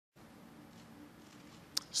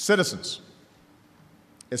Citizens,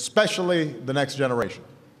 especially the next generation,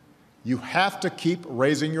 you have to keep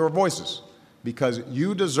raising your voices because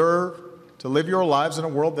you deserve to live your lives in a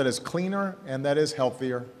world that is cleaner and that is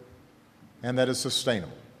healthier and that is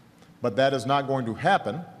sustainable. But that is not going to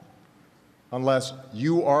happen unless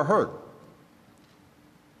you are heard.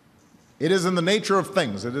 It is in the nature of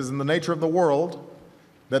things, it is in the nature of the world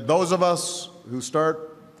that those of us who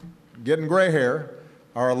start getting gray hair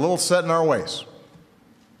are a little set in our ways,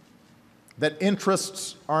 that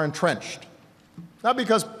interests are entrenched. Not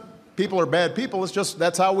because people are bad people, it's just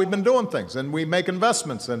that's how we've been doing things, and we make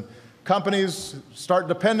investments, and companies start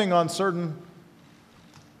depending on certain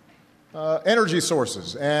energy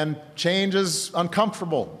sources, and change is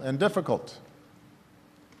uncomfortable and difficult.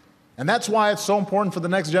 And that's why it's so important for the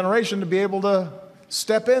next generation to be able to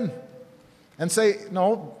step in and say,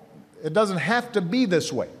 no, it doesn't have to be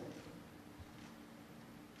this way.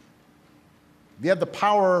 You have the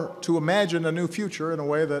power to imagine a new future in a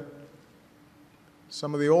way that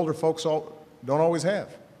some of the older folks don't always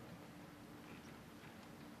have.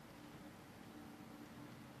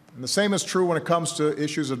 And the same is true when it comes to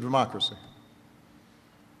issues of democracy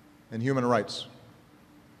and human rights.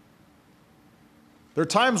 There are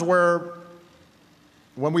times where,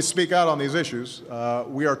 when we speak out on these issues,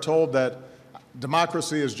 we are told that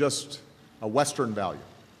democracy is just a Western value.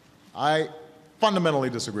 I fundamentally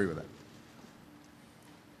disagree with that.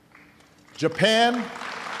 Japan,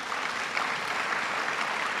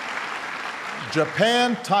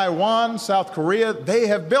 Taiwan, South Korea, they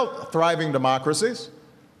have built thriving democracies.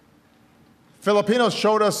 Filipinos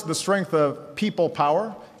showed us the strength of people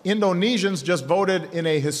power. Indonesians just voted in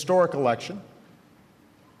a historic election.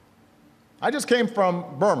 I just came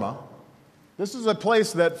from Burma. This is a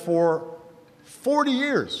place that for 40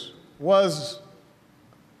 years was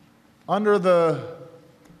under the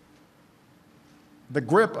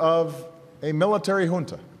grip of a military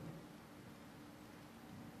junta,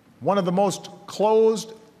 one of the most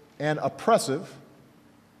closed and oppressive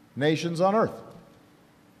nations on earth.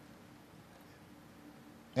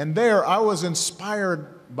 And there I was inspired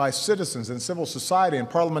by citizens and civil society and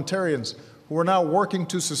parliamentarians who are now working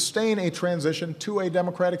to sustain a transition to a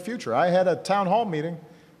democratic future. I had a town hall meeting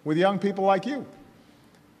with young people like you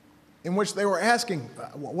in which they were asking,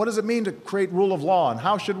 what does it mean to create rule of law, and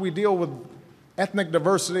how should we deal with ethnic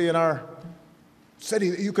diversity in our city?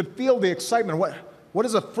 You could feel the excitement. What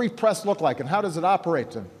does a free press look like, and how does it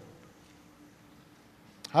operate? And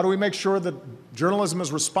how do we make sure that journalism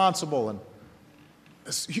is responsible? And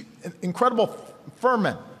this incredible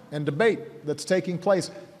ferment and debate that's taking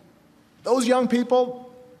place. Those young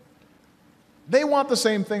people, they want the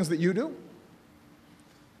same things that you do.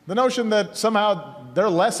 The notion that somehow they're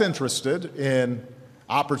less interested in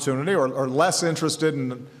opportunity or less interested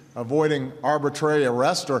in avoiding arbitrary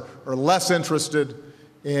arrest or less interested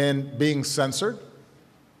in being censored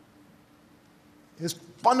is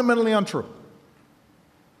fundamentally untrue.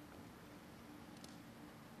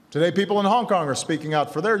 Today, people in Hong Kong are speaking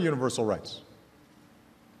out for their universal rights.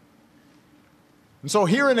 And so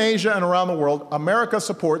here in Asia and around the world, America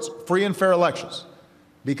supports free and fair elections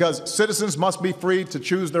because citizens must be free to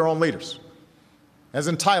choose their own leaders, as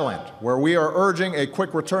in Thailand, where we are urging a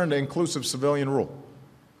quick return to inclusive civilian rule.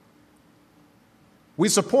 We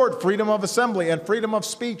support freedom of assembly and freedom of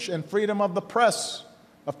speech and freedom of the press,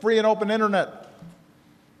 a free and open internet,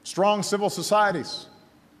 strong civil societies,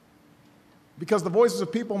 because the voices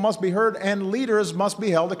of people must be heard and leaders must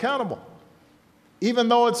be held accountable, even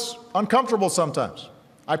though it's uncomfortable sometimes.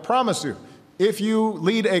 I promise you, if you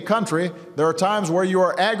lead a country, there are times where you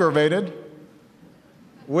are aggravated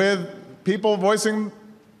with people voicing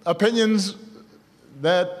opinions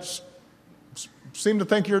that seem to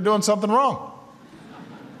think you're doing something wrong.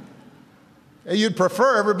 You'd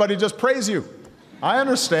prefer everybody just praise you. I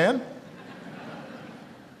understand.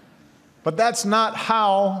 But that's not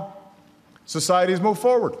how societies move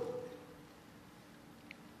forward.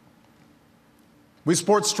 We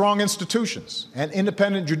support strong institutions and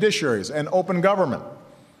independent judiciaries and open government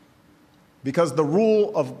because the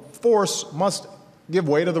rule of force must give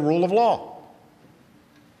way to the rule of law.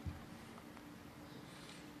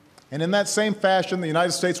 And in that same fashion, the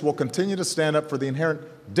United States will continue to stand up for the inherent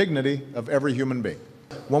dignity of every human being.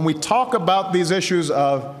 When we talk about these issues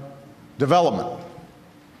of development,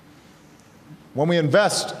 when we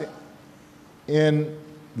invest in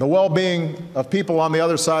the well-being of people on the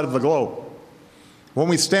other side of the globe, when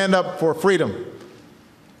we stand up for freedom,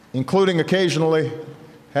 including occasionally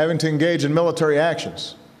having to engage in military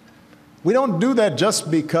actions, we don't do that just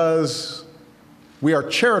because we are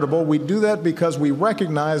charitable. We do that because we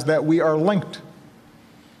recognize that we are linked.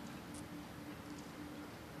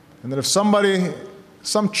 And that if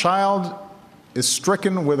some child is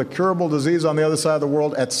stricken with a curable disease on the other side of the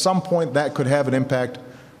world, at some point that could have an impact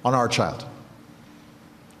on our child.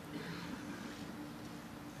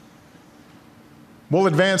 We'll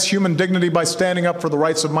advance human dignity by standing up for the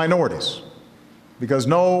rights of minorities, because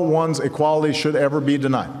no one's equality should ever be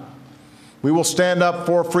denied. We will stand up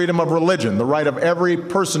for freedom of religion, the right of every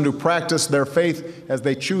person to practice their faith as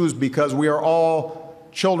they choose, because we are all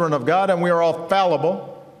children of God and we are all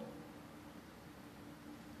fallible.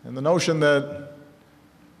 And the notion that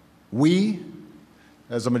we,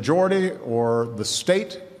 as a majority or the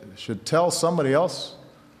state, should tell somebody else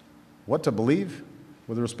what to believe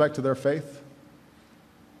with respect to their faith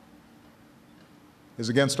is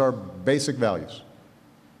against our basic values.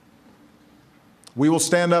 We will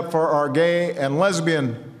stand up for our gay and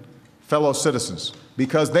lesbian fellow citizens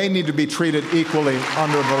because they need to be treated equally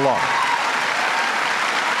under the law.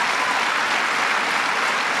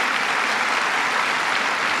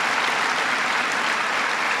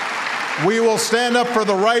 We will stand up for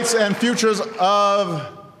the rights and futures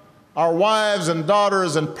of our wives and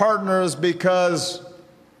daughters and partners because,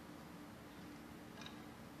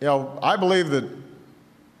 I believe that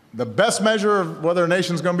the best measure of whether a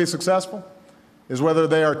nation's going to be successful is whether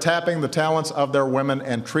they are tapping the talents of their women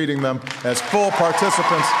and treating them as full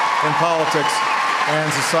participants in politics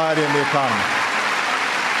and society and the economy.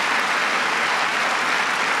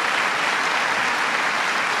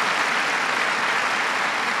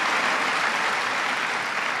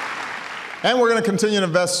 And we're going to continue to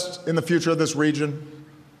invest in the future of this region,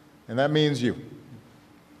 and that means you,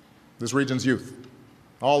 this region's youth.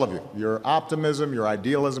 All of you, your optimism, your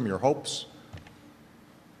idealism, your hopes.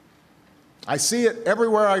 I see it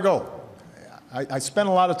everywhere I go. I spend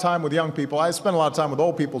a lot of time with young people. I spend a lot of time with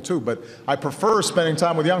old people too, but I prefer spending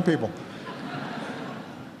time with young people.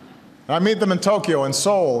 I meet them in Tokyo and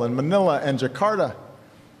Seoul and Manila and Jakarta.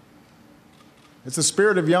 It's the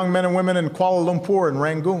spirit of young men and women in Kuala Lumpur and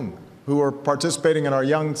Rangoon who are participating in our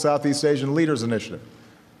Young Southeast Asian Leaders Initiative.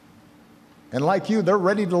 And like you, they're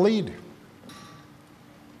ready to lead.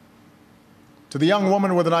 To the young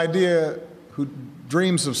woman with an idea who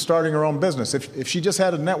dreams of starting her own business, if she just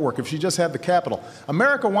had a network, if she just had the capital,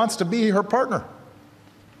 America wants to be her partner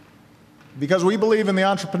because we believe in the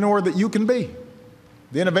entrepreneur that you can be,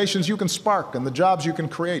 the innovations you can spark, and the jobs you can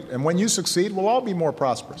create. And when you succeed, we'll all be more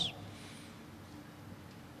prosperous.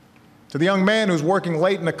 To the young man who's working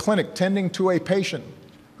late in a clinic tending to a patient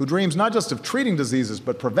who dreams not just of treating diseases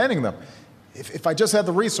but preventing them, if I just had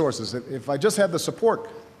the resources, if I just had the support,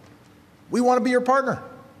 we want to be your partner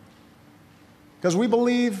because we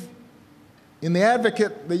believe in the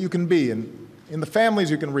advocate that you can be, and in the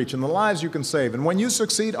families you can reach, and the lives you can save. And when you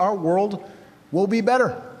succeed, our world will be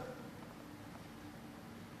better.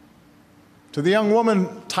 To the young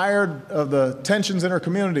woman tired of the tensions in her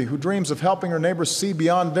community who dreams of helping her neighbors see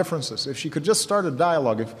beyond differences, if she could just start a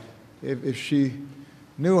dialogue, if she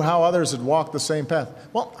knew how others had walked the same path.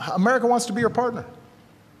 Well, America wants to be your partner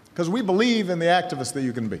because we believe in the activist that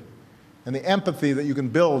you can be, and the empathy that you can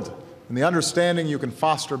build, and the understanding you can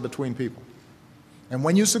foster between people. And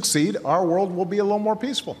when you succeed, our world will be a little more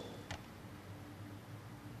peaceful.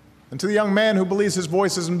 And to the young man who believes his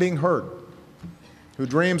voice isn't being heard, who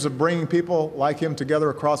dreams of bringing people like him together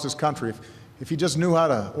across his country, if he just knew how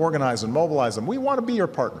to organize and mobilize them, we want to be your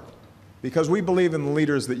partner because we believe in the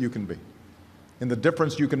leaders that you can be, in the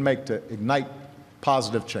difference you can make to ignite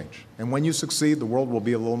positive change. And when you succeed, the world will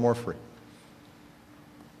be a little more free.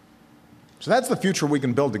 So that's the future we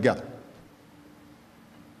can build together.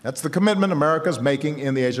 That's the commitment America's making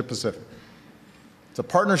in the Asia Pacific. It's a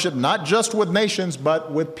partnership not just with nations,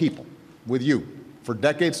 but with people, with you, for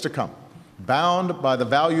decades to come, bound by the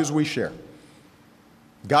values we share,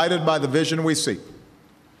 guided by the vision we seek.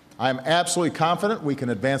 I am absolutely confident we can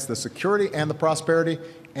advance the security and the prosperity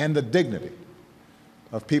and the dignity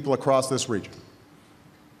of people across this region.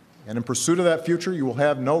 And in pursuit of that future, you will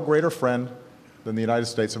have no greater friend than the United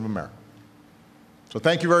States of America. So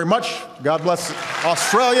thank you very much. God bless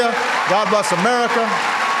Australia. God bless America.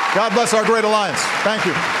 God bless our great alliance. Thank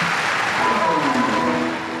you.